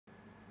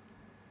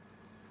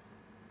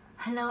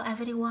Hello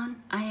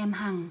everyone, I am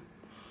Hằng.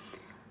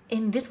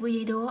 In this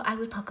video, I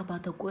will talk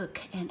about the work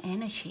and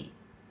energy.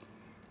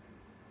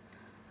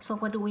 So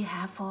what do we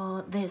have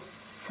for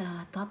this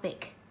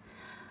topic?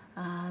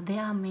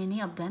 There are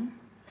many of them,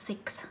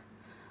 6.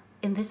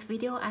 In this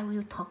video, I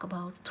will talk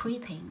about 3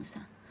 things.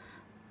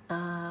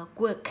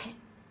 Work,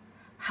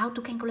 how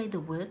to calculate the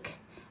work,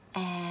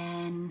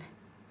 and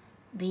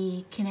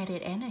the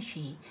kinetic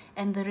energy,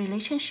 and the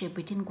relationship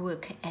between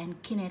work and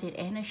kinetic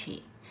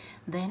energy.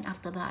 Then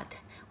after that,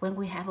 when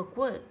we have a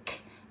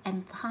work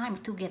and time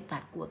to get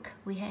that work,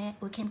 we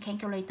can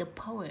calculate the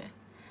power.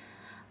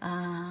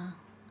 And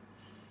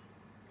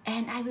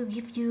I will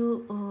give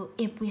you,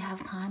 if we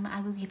have time,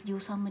 I will give you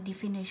some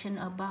definition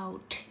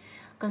about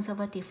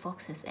conservative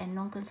forces and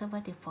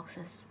non-conservative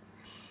forces.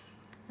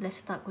 Let's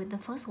start with the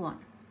first one.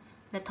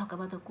 Let's talk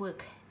about the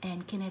work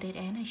and kinetic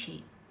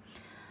energy.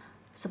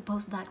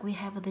 Suppose that we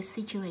have this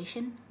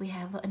situation, we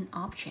have an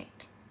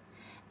object,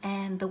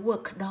 and the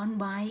work done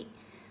by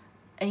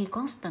a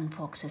constant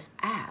force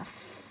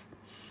F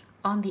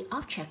on the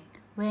object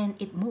when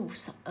it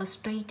moves a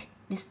straight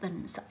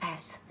distance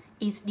S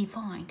is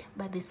defined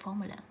by this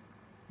formula.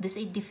 This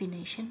is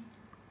definition.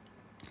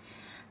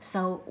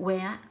 So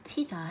where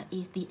theta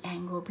is the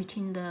angle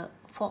between the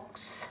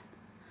force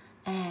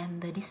and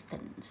the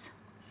distance,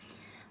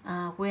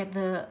 where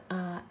the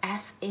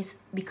S is,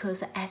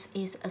 because S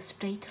is a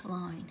straight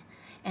line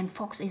and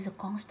force is a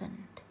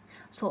constant,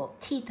 so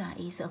theta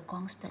is a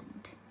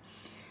constant.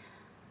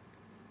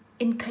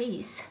 In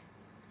case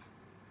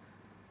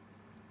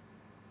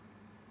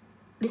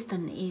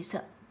distance is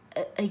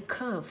a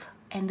curve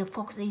and the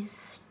force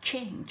is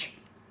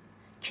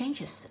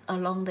changes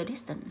along the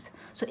distance.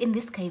 So in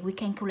this case, we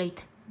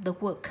calculate the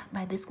work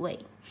by this way.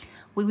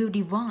 We will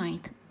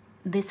divide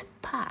this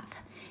path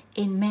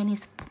in many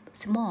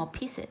small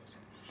pieces.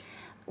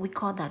 We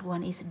call that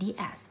one is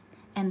ds,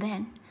 and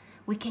then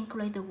we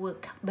calculate the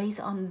work based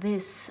on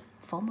this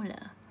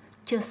formula.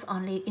 Just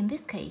only in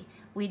this case,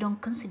 we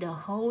don't consider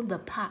whole the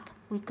path,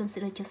 we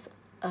consider just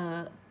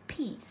a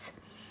piece.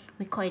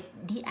 We call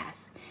it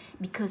ds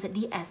because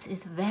ds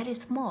is very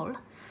small,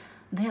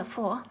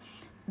 therefore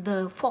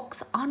the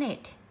force on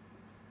it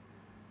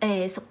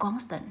is a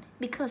constant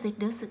because it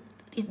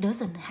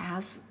doesn't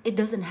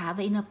have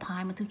enough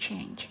time to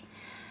change.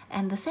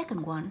 And the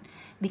second one,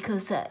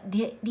 because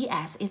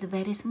ds is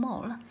very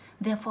small,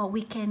 therefore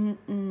we can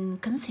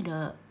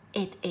consider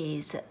it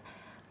is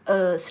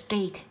a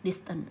straight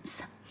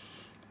distance.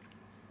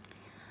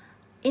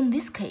 In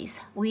this case,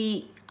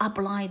 we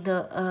apply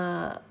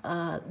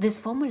this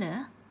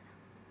formula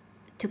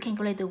to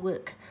calculate the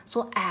work.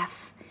 So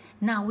F,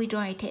 now we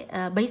write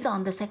it based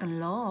on the second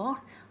law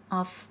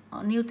of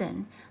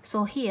Newton.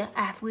 So here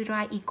F we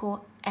write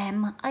equal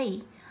ma.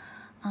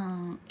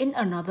 In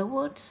other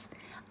words,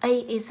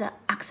 a is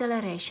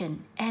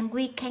acceleration, and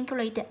we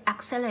calculate the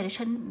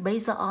acceleration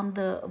based on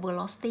the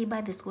velocity by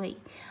this way.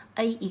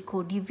 A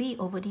equal dv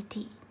over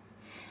dt,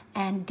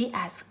 and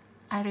ds,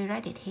 I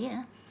rewrite it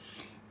here.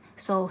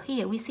 So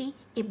here we see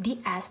if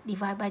ds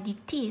divided by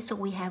dt, so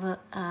we have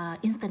a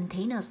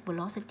instantaneous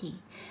velocity,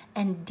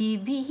 and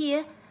dv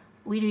here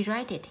we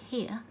rewrite it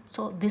here.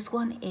 So this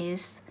one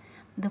is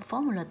the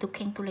formula to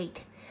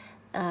calculate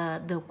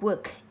the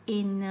work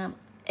in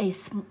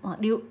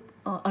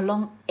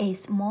along a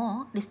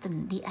small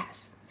distance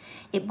ds.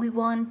 If we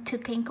want to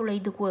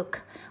calculate the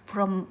work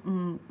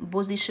from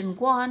position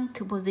 1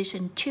 to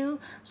position 2,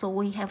 so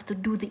we have to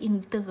do the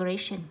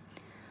integration,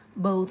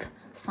 both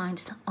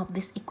sides of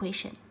this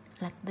equation,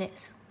 like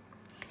this.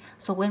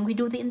 So when we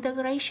do the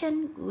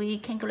integration, we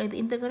calculate the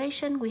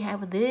integration, we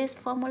have this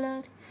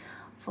formula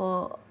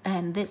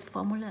and this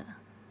formula.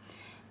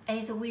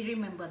 As we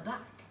remember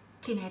that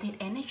kinetic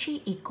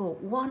energy equal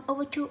 1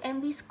 over 2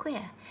 mv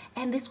squared,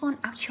 and this one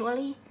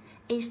actually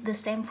is the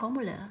same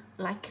formula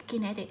like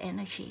kinetic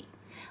energy.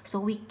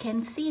 So we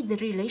can see the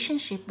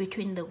relationship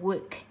between the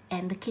work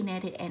and the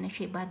kinetic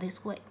energy by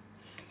this way.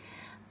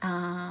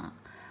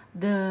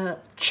 The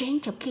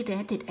change of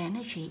kinetic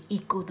energy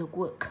equal the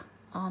work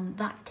on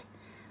that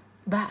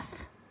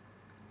path.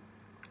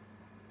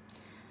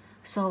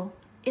 So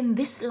in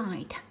this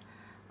slide,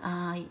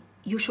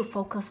 you should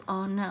focus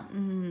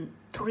on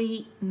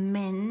 3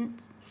 main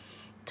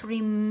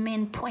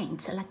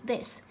points like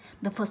this.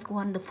 The first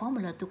one, the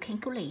formula to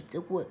calculate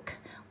the work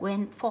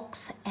when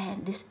force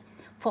and this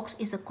force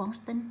is a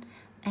constant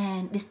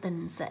and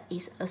distance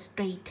is a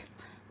straight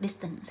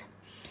distance.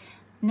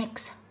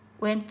 Next,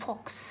 when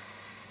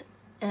force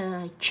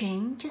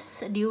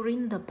changes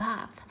during the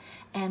path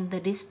and the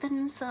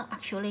distance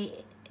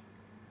actually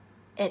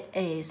it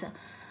is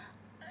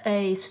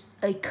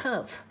a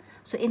curve.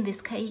 So in this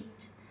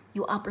case,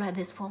 you apply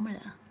this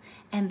formula,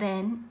 and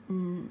then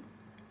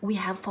we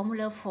have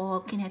formula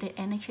for kinetic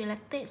energy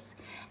like this,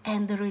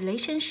 and the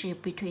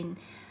relationship between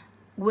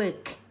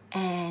work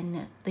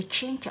and the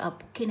change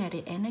of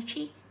kinetic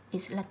energy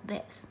is like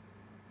this.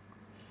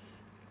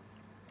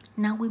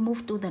 Now we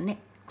move to the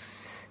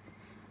next.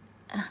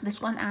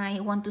 This one I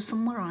want to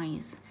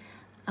summarize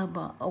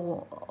about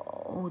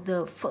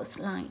the first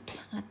slide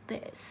like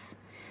this.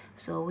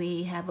 So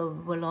we have a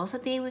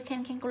velocity, we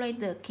can calculate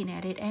the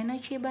kinetic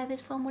energy by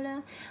this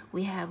formula.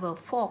 We have a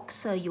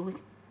force,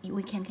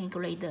 we can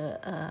calculate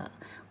the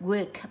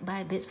work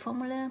by this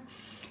formula,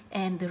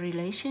 and the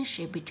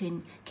relationship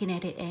between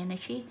kinetic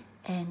energy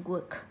and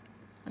work,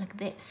 like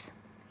this.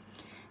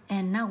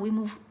 And now we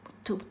move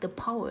to the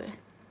power.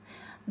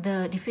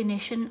 The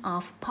definition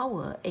of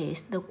power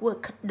is the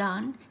work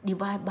done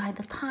divided by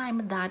the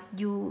time that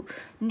you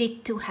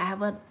need to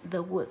have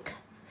the work.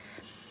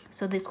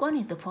 So this one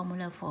is the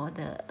formula for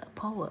the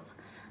power.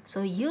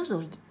 So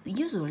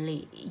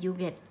usually you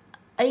get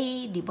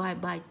A divided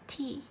by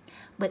T,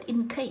 but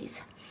in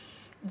case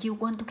you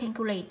want to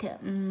calculate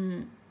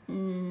the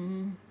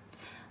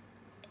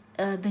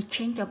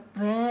change of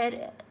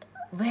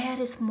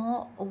very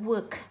small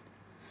work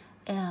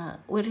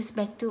with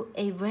respect to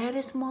a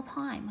very small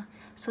time,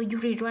 so you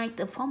rewrite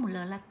the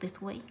formula like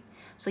this way.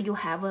 So you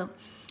have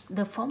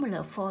the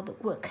formula for the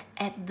work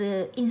at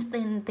the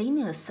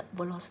instantaneous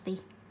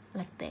velocity,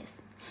 like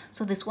this.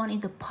 So this one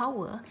is the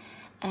power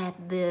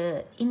at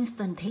the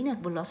instantaneous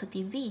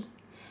velocity v,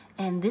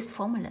 and this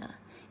formula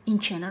in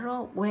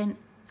general when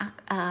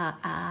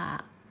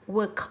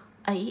work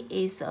A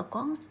is a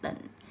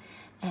constant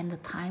and the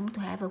time to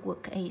have a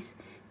work is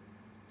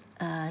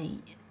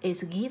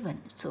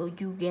given, so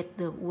you get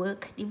the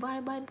work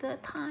divided by the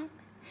time.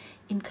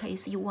 In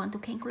case you want to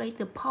calculate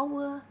the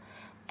power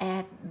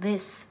at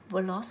this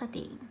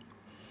velocity,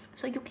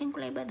 so you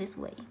calculate by this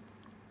way.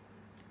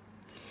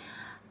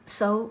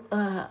 So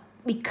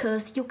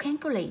because you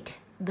calculate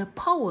the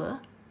power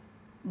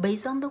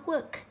based on the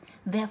work,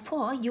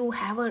 therefore you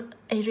have a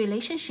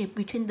relationship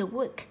between the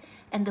work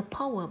and the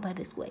power by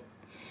this way.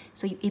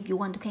 So if you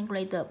want to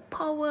calculate the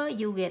power,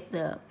 you get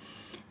the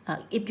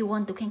if you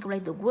want to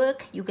calculate the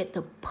work, you get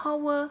the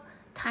power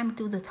time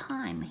to the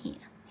time here.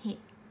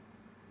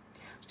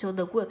 So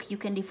the work you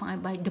can define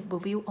by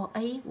W or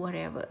A,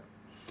 whatever.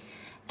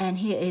 And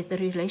here is the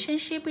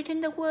relationship between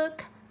the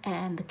work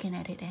and the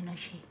kinetic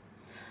energy.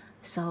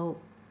 So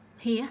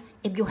here,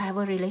 if you have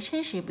a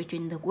relationship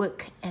between the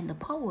work and the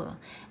power,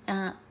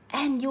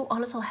 and you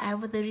also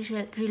have the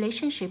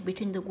relationship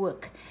between the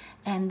work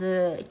and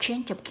the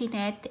change of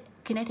kinetic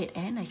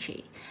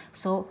energy,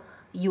 so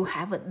you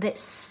have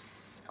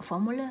this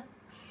formula,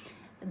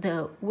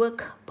 the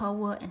work,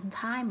 power, and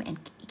time, and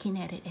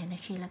kinetic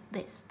energy, like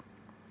this.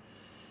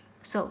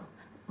 So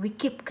we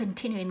keep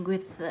continuing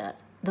with the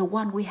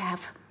one we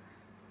have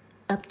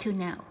up to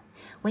now.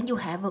 When you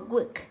have a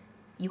work,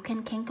 you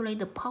can calculate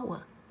the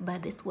power by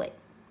this way.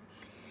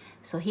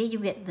 So here you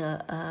get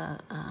the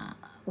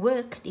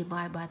work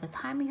divided by the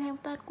time you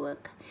have that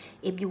work.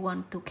 If you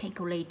want to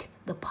calculate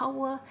the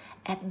power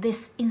at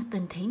this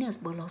instantaneous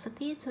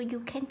velocity, so you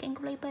can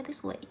calculate by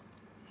this way.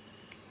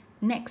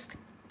 Next,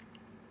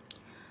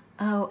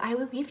 I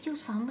will give you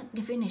some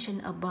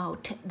definition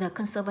about the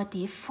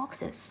conservative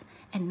forces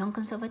and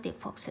non-conservative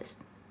forces.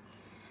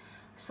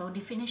 So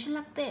definition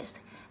like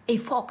this: a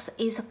force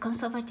is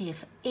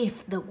conservative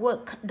if the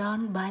work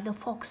done by the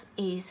force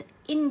is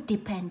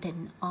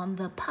independent on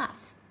the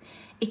path.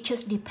 It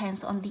just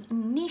depends on the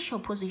initial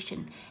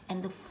position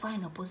and the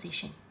final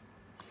position.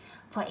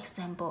 For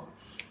example,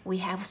 we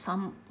have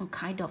some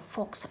kind of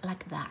force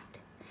like that.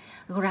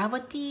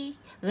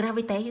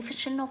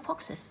 Gravitational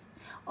forces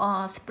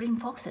or spring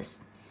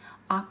forces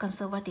are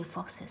conservative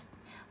forces,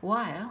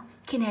 while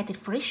kinetic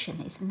friction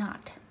is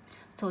not.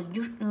 So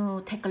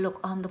you take a look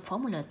on the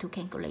formula to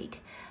calculate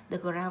the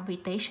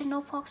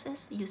gravitational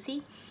forces. You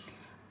see,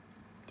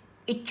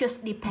 it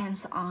just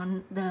depends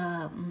on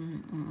the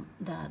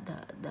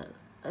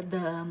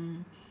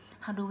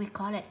how do we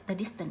call it, the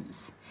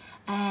distance,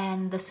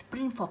 and the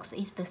spring force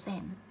is the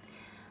same.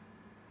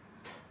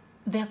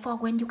 Therefore,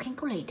 when you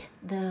calculate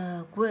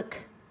the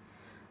work,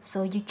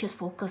 so you just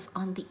focus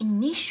on the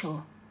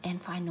initial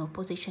and final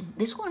position.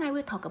 This one I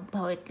will talk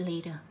about it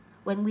later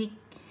when we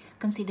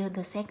consider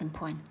the second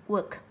point,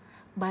 work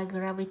by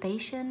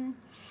gravitational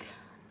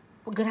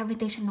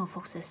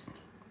forces.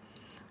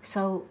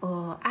 So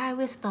I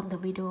will stop the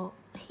video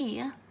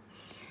here.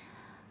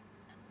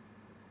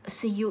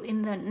 See you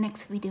in the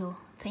next video.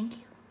 Thank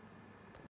you.